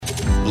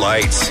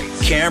Lights,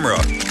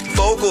 camera,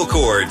 vocal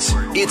cords.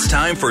 It's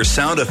time for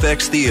Sound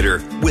Effects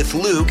Theater with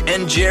Luke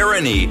and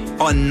Jeriney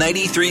on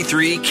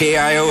 93.3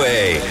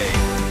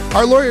 KIOA.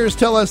 Our lawyers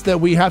tell us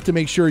that we have to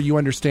make sure you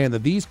understand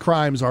that these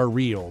crimes are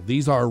real.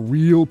 These are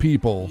real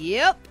people.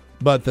 Yep.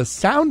 But the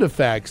sound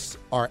effects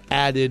are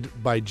added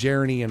by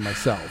Jeriney and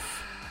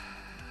myself.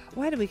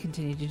 Why do we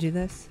continue to do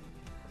this?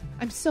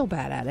 I'm so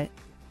bad at it.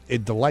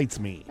 It delights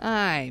me.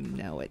 I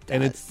know it does.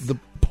 And it's the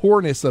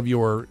poorness of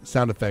your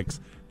sound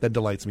effects that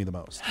delights me the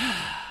most.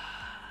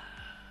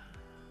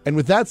 And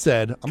with that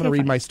said, I'm going to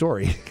read my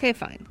story. Okay,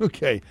 fine.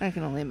 Okay. I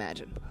can only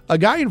imagine. A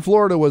guy in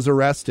Florida was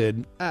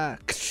arrested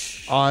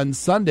on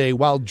Sunday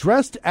while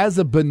dressed as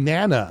a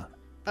banana.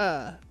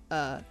 Can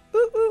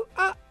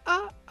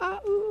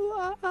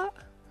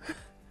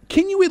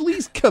you at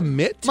least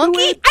commit to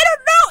monkey? it? I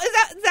don't know.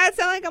 Does that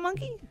sound like a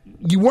monkey?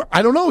 You were.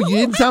 I don't know. You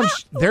didn't sound.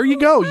 There you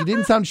go. You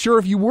didn't sound sure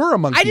if you were a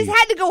monkey. I just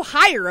had to go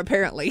higher,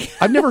 apparently.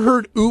 I've never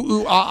heard ooh,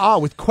 ooh, ah, ah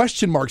with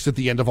question marks at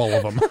the end of all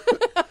of them.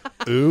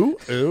 Ooh,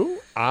 ooh,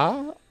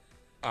 ah,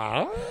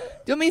 ah. Do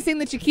you want me to sing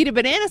the Chiquita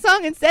Banana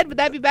song instead? Would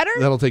that be better?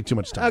 That'll take too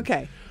much time.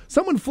 Okay.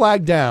 Someone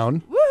flagged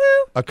down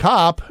a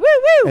cop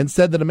and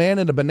said that a man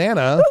in a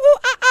banana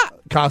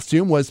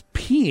costume was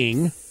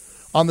peeing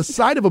on the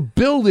side of a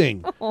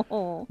building.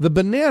 The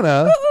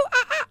banana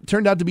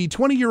turned out to be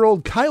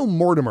 20-year-old Kyle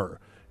Mortimer.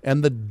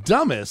 And the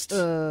dumbest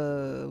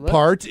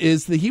part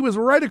is that he was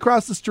right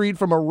across the street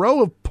from a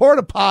row of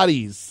porta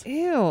potties.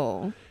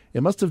 Ew.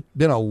 It must have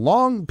been a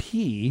long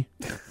pee.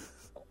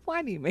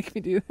 Why do you make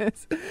me do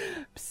this?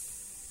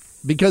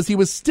 Because he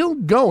was still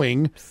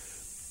going.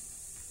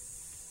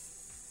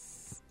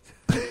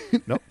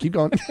 No, keep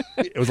going.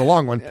 It was a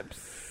long one.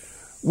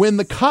 When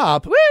the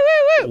cop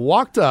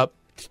walked up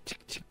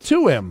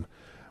to him,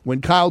 when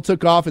Kyle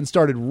took off and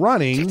started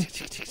running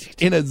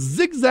in a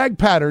zigzag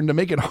pattern to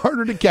make it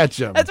harder to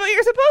catch him. That's what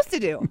you're supposed to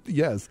do.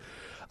 Yes.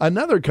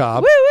 Another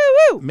cop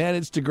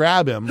managed to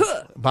grab him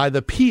by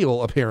the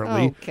peel,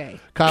 apparently. Okay.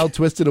 Kyle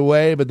twisted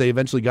away, but they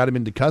eventually got him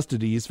into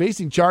custody. He's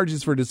facing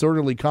charges for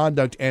disorderly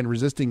conduct and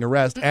resisting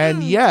arrest.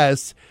 And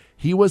yes,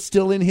 he was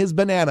still in his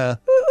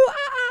banana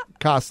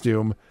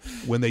costume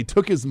when they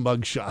took his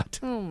mugshot.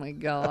 Oh, my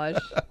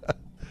gosh.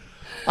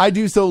 I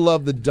do so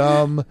love the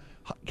dumb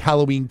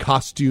Halloween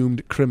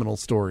costumed criminal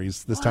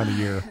stories this time of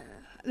year.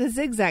 The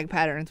zigzag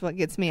pattern is what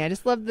gets me. I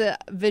just love the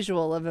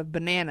visual of a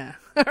banana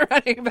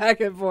running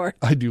back and forth.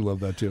 I do love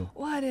that too.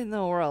 What in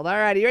the world? All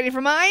right, are you ready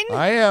for mine?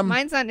 I am.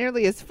 Mine's not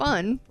nearly as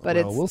fun, but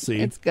we'll see.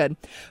 It's good.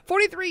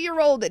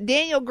 43-year-old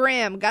Daniel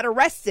Graham got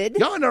arrested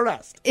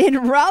arrest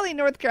in Raleigh,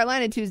 North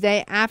Carolina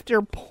Tuesday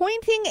after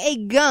pointing a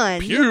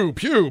gun pew,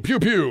 pew, pew,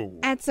 pew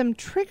at some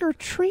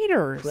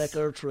trick-or-treaters.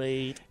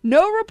 Trick-or-treat.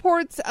 No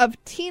reports of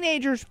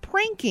teenagers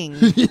pranking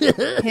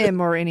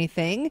him or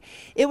anything.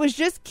 It was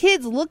just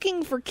kids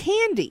looking for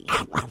candy.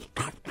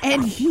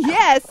 And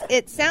yes,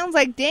 it sounds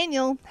like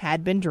Daniel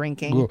had been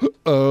drinking. Trick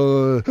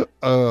or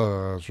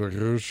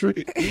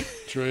treat.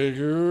 Trick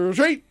or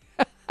treat.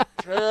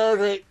 Trick or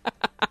treat.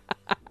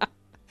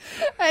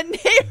 A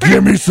neighbor,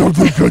 give me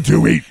something good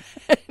to eat.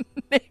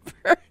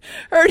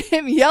 Heard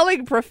him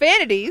yelling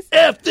profanities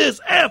F this,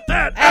 F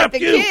that, at F the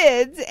you.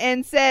 kids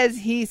and says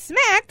he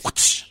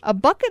smacked a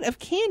bucket of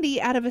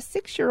candy out of a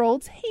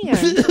 6-year-old's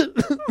hand.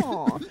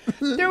 Aw.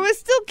 There was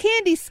still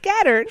candy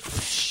scattered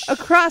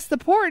across the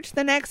porch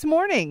the next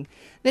morning.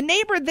 The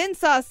neighbor then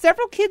saw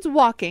several kids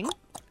walking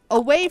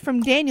away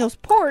from Daniel's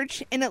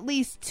porch, and at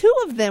least 2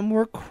 of them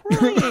were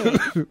crying.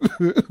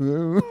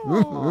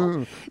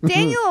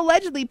 Daniel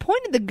allegedly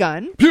pointed the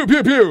gun Pew,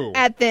 pew, pew.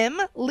 at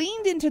them,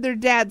 leaned into their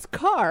dad's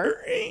car,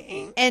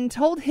 and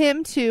told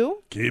him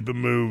to Keep it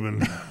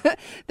moving.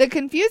 The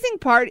confusing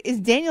part is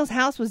Daniel's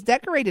house was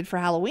decorated for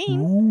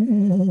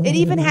Halloween. It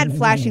even had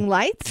flashing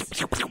lights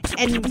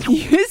and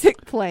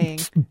music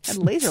playing. Had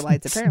laser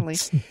lights, apparently.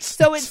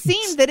 So it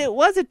seemed that it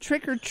was a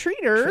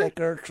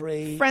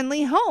trick-or-treater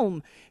friendly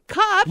home.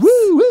 Cops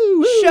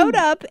showed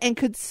up and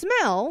could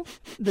smell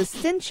the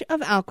stench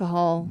of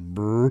alcohol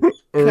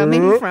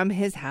coming from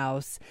his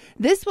house.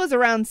 This was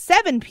around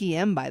 7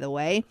 p.m., by the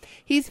way.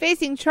 He's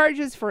facing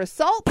charges for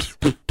assault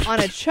on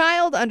a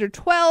child under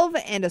 12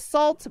 and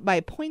assault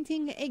by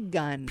pointing a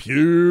gun.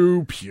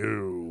 Pew,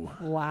 pew.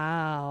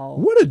 Wow.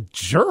 What a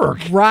jerk.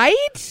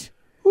 Right?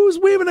 Who's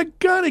waving a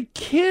gun at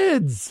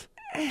kids?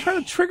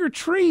 Trying to trick or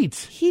treat.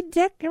 He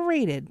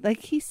decorated.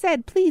 Like he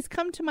said, please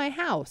come to my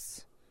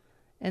house.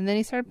 And then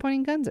he started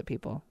pointing guns at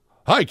people.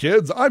 Hi,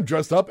 kids. I'm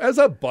dressed up as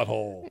a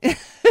butthole.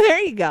 There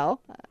you go.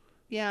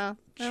 Yeah.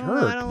 I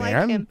don't like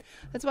man. him.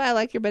 That's why I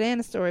like your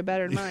banana story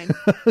better than mine.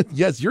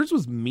 Yes, yours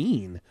was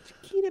mean.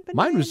 Chiquita banana.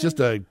 Mine was just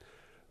a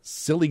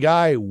silly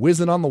guy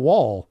whizzing on the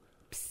wall.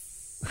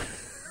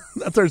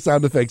 That's our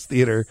Sound Effects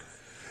Theater.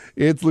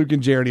 It's Luke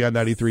and Jeriney on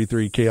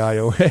 93.3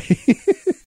 KIOA.